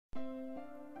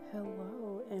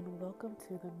welcome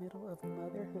to the middle of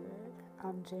motherhood.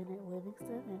 I'm Janet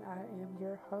Livingston and I am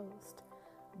your host.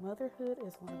 Motherhood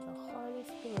is one of the hardest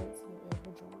fields you'll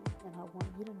ever join, and I want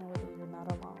you to know that you're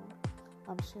not alone.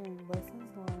 I'm sharing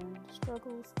lessons learned,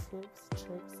 struggles, tips,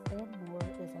 tricks, and more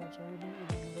as I journey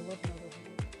in the middle of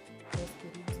motherhood. Let's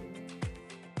get into it.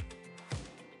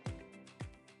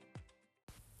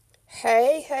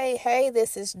 Hey,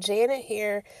 this is Janet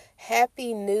here.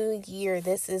 Happy New Year.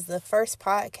 This is the first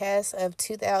podcast of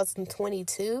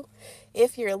 2022.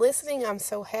 If you're listening, I'm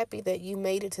so happy that you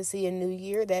made it to see a new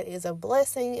year. That is a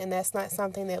blessing, and that's not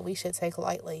something that we should take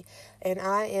lightly. And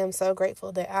I am so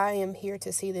grateful that I am here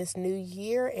to see this new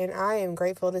year, and I am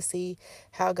grateful to see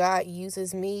how God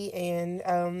uses me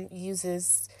and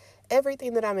uses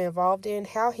everything that I'm involved in,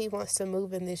 how He wants to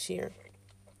move in this year.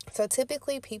 So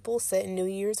typically people set New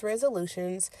Year's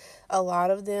resolutions. A lot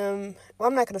of them, well,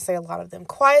 I'm not going to say a lot of them,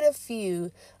 quite a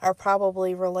few are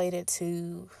probably related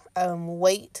to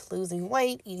losing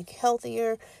weight, eating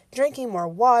healthier, drinking more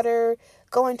water,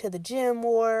 going to the gym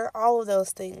more, all of those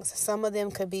things. Some of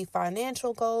them could be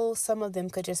financial goals. Some of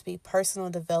them could just be personal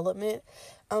development.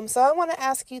 So I want to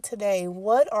ask you today,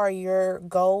 what are your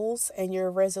goals and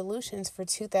your resolutions for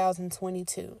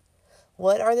 2022?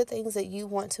 What are the things that you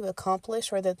want to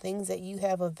accomplish or the things that you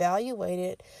have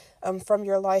evaluated from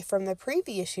your life from the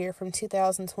previous year, from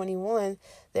 2021,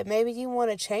 that maybe you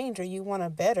want to change or you want to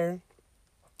better?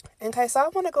 Okay, so I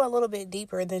want to go a little bit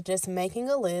deeper than just making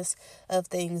a list of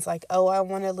things like, oh, I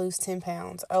want to lose 10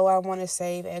 pounds. Oh, I want to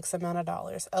save X amount of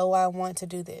dollars. Oh, I want to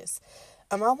do this.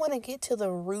 I want to get to the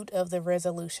root of the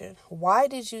resolution. Why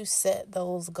did you set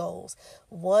those goals?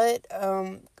 What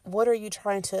are you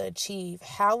trying to achieve?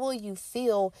 How will you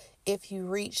feel if you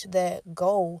reach that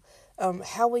goal?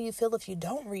 How will you feel if you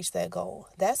don't reach that goal?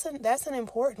 That's an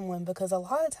important one, because a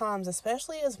lot of times,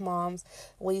 especially as moms,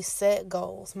 we set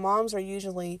goals. Moms are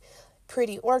usually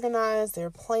pretty organized. They're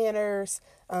planners.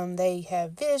 They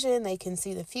have vision. They can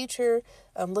see the future,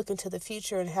 look into the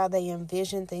future and how they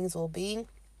envision things will be.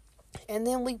 And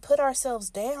then we put ourselves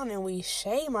down and we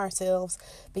shame ourselves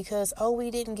because, oh,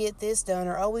 we didn't get this done,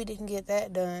 or, oh, we didn't get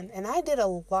that done. And I did a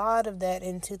lot of that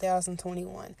in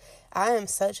 2021. I am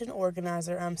such an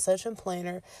organizer. I'm such a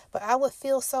planner. But I would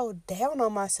feel so down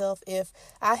on myself if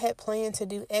I had planned to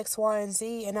do X, Y, and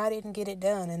Z and I didn't get it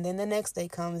done. And then the next day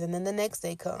comes, and then the next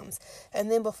day comes. And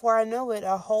then before I know it,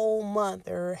 a whole month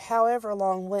or however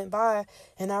long went by,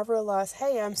 and I realized,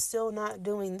 hey, I'm still not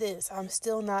doing this. I'm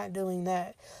still not doing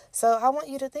that. So I want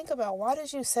you to think about, why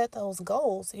did you set those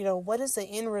goals? What is the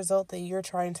end result that you're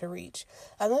trying to reach?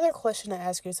 Another question to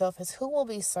ask yourself is, who will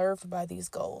be served by these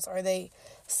goals? Are they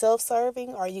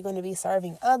self-serving? Are you going to be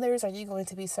serving others? Are you going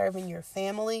to be serving your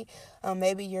family?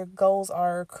 Maybe your goals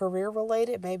are career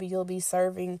related. Maybe you'll be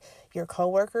serving your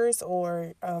coworkers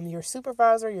or your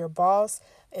supervisor, your boss,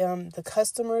 the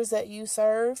customers that you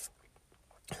serve.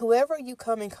 Whoever you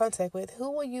come in contact with, who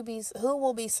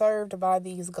will be served by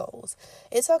these goals?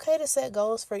 It's okay to set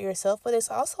goals for yourself, but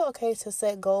it's also okay to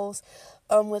set goals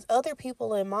with other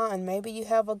people in mind. Maybe you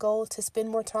have a goal to spend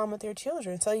more time with your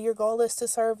children, so your goal is to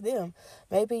serve them.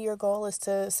 Maybe your goal is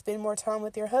to spend more time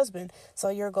with your husband, so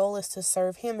your goal is to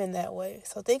serve him in that way.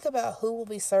 So think about who will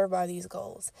be served by these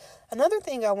goals. Another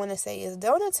thing I want to say is,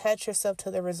 don't attach yourself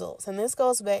to the results. And this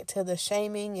goes back to the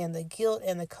shaming and the guilt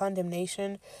and the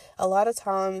condemnation. A lot of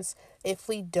times, if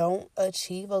we don't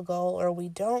achieve a goal, or we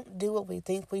don't do what we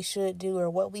think we should do, or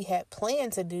what we had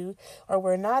planned to do, or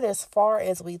we're not as far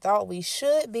as we thought we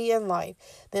should be in life,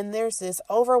 then there's this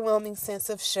overwhelming sense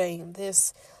of shame,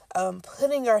 this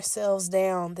putting ourselves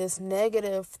down, this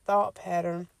negative thought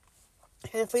pattern.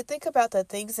 And if we think about the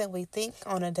things that we think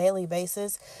on a daily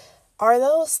basis, are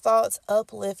those thoughts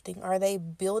uplifting? Are they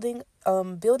building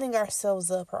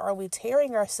ourselves up, or are we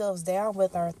tearing ourselves down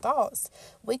with our thoughts?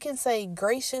 We can say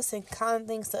gracious and kind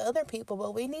things to other people,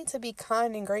 but we need to be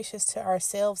kind and gracious to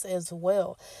ourselves as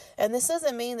well. And this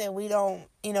doesn't mean that we don't,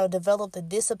 develop the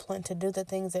discipline to do the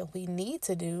things that we need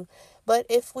to do. But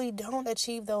if we don't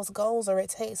achieve those goals, or it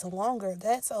takes longer,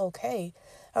 that's okay.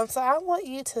 So I want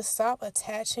you to stop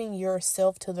attaching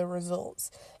yourself to the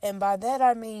results. And by that,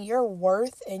 I mean your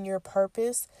worth and your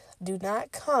purpose do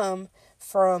not come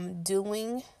from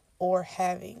doing or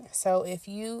having. So if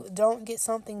you don't get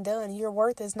something done, your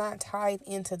worth is not tied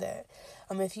into that.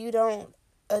 If you don't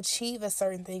achieve a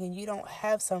certain thing and you don't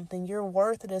have something, your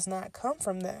worth does not come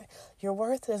from that. Your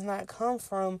worth does not come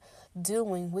from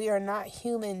doing. We are not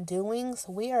human doings.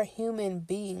 We are human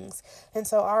beings. And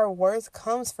so our worth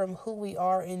comes from who we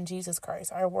are in Jesus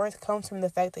Christ. Our worth comes from the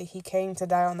fact that He came to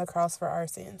die on the cross for our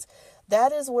sins.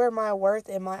 That is where my worth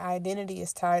and my identity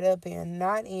is tied up in,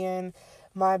 not in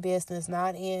my business,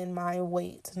 not in my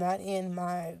weight, not in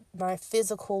my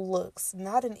physical looks,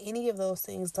 not in any of those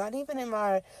things, not even in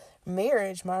my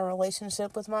marriage, my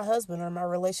relationship with my husband, or my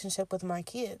relationship with my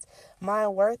kids. My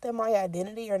worth and my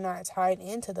identity are not tied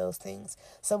into those things.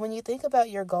 So when you think about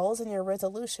your goals and your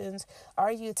resolutions,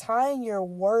 are you tying your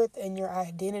worth and your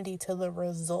identity to the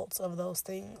results of those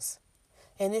things?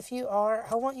 And if you are,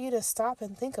 I want you to stop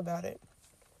and think about it.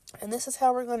 And this is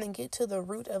how we're going to get to the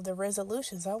root of the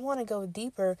resolutions. I want to go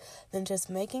deeper than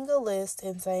just making a list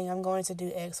and saying I'm going to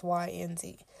do X, Y, and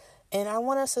Z. And I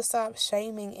want us to stop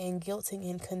shaming and guilting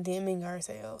and condemning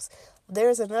ourselves.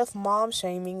 There's enough mom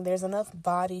shaming. There's enough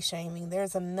body shaming.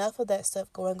 There's enough of that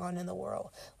stuff going on in the world.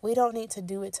 We don't need to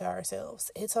do it to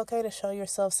ourselves. It's okay to show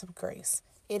yourself some grace.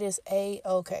 It is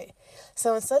A-okay.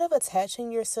 So instead of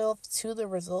attaching yourself to the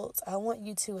results, I want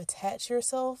you to attach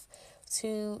yourself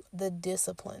to the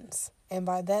disciplines. And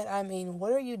by that, I mean,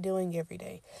 what are you doing every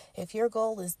day? If your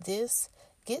goal is this,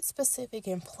 get specific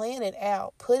and plan it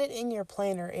out. Put it in your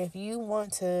planner. If your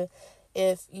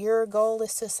goal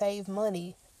is to save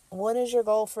money, what is your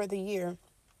goal for the year?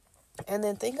 And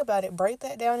then think about it. Break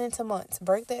that down into months.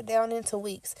 Break that down into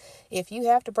weeks. If you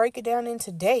have to break it down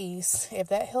into days, if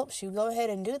that helps you, go ahead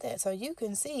and do that. So you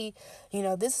can see,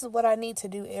 this is what I need to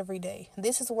do every day.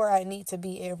 This is where I need to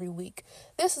be every week.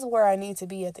 This is where I need to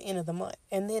be at the end of the month.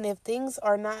 And then if things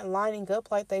are not lining up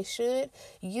like they should,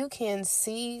 you can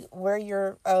see where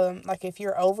you're, if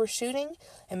you're overshooting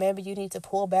and maybe you need to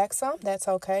pull back some, that's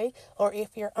okay. Or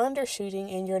if you're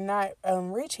undershooting and you're not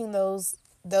reaching those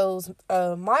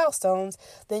milestones,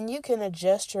 then you can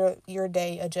adjust your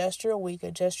day, adjust your week,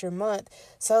 adjust your month,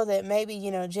 so that maybe,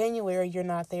 January you're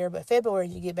not there, but February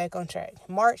you get back on track.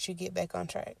 March you get back on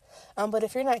track. But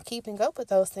if you're not keeping up with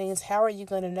those things, how are you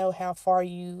going to know how far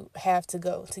you have to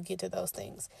go to get to those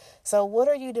things? So what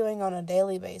are you doing on a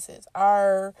daily basis?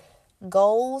 Our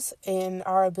goals and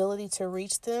our ability to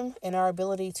reach them and our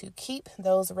ability to keep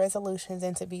those resolutions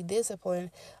and to be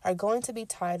disciplined are going to be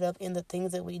tied up in the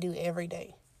things that we do every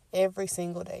day, every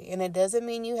single day. And it doesn't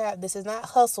mean this is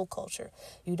not hustle culture.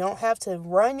 You don't have to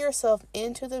run yourself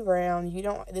into the ground.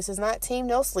 This is not team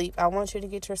no sleep. I want you to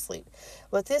get your sleep.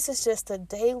 But this is just the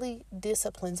daily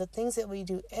disciplines, the things that we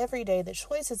do every day, the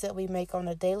choices that we make on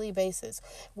a daily basis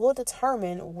will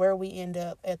determine where we end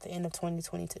up at the end of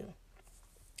 2022.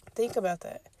 Think about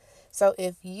that. So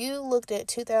if you looked at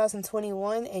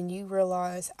 2021 and you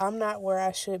realize I'm not where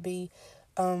I should be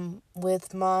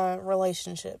with my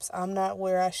relationships, I'm not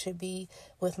where I should be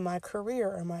with my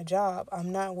career or my job,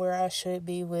 I'm not where I should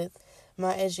be with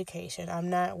my education, I'm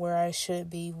not where I should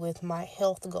be with my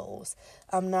health goals,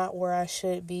 I'm not where I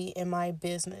should be in my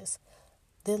business,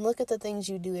 then look at the things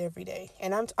you do every day.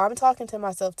 And I'm talking to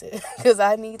myself too, because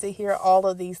I need to hear all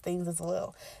of these things as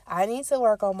well. I need to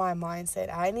work on my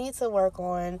mindset. I need to work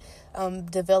on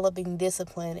developing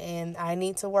discipline, and I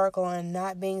need to work on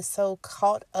not being so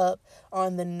caught up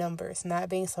on the numbers, not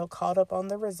being so caught up on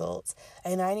the results.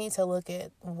 And I need to look at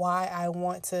why I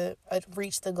want to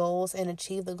reach the goals and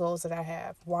achieve the goals that I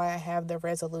have, why I have the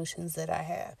resolutions that I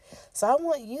have. So I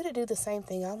want you to do the same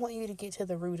thing. I want you to get to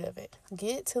the root of it.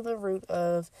 Get to the root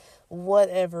of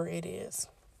whatever it is.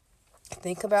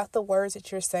 Think about the words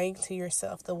that you're saying to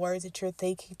yourself, the words that you're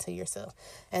thinking to yourself,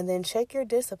 and then check your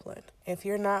discipline. If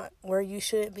you're not where you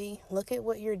should be, look at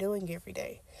what you're doing every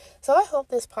day. So I hope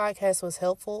this podcast was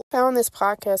helpful. If you found this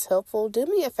podcast helpful, do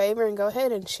me a favor and go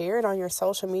ahead and share it on your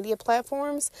social media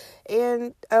platforms,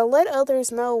 and let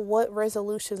others know what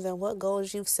resolutions and what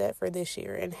goals you've set for this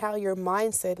year and how your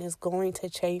mindset is going to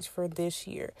change for this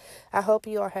year. I hope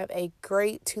you all have a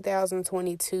great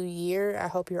 2022 year. I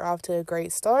hope you're off to a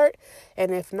great start.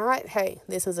 And if not, hey,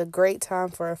 this is a great time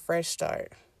for a fresh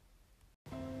start.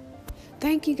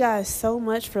 Thank you guys so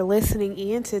much for listening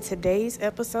in to today's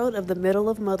episode of The Middle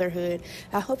of Motherhood.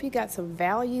 I hope you got some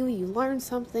value, you learned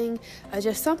something,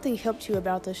 just something helped you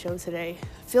about the show today.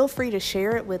 Feel free to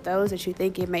share it with those that you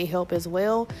think it may help as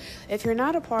well. If you're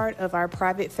not a part of our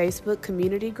private Facebook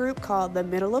community group called The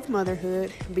Middle of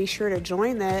Motherhood, be sure to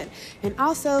join that, and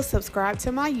also subscribe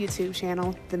to my YouTube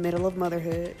channel, The Middle of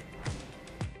Motherhood.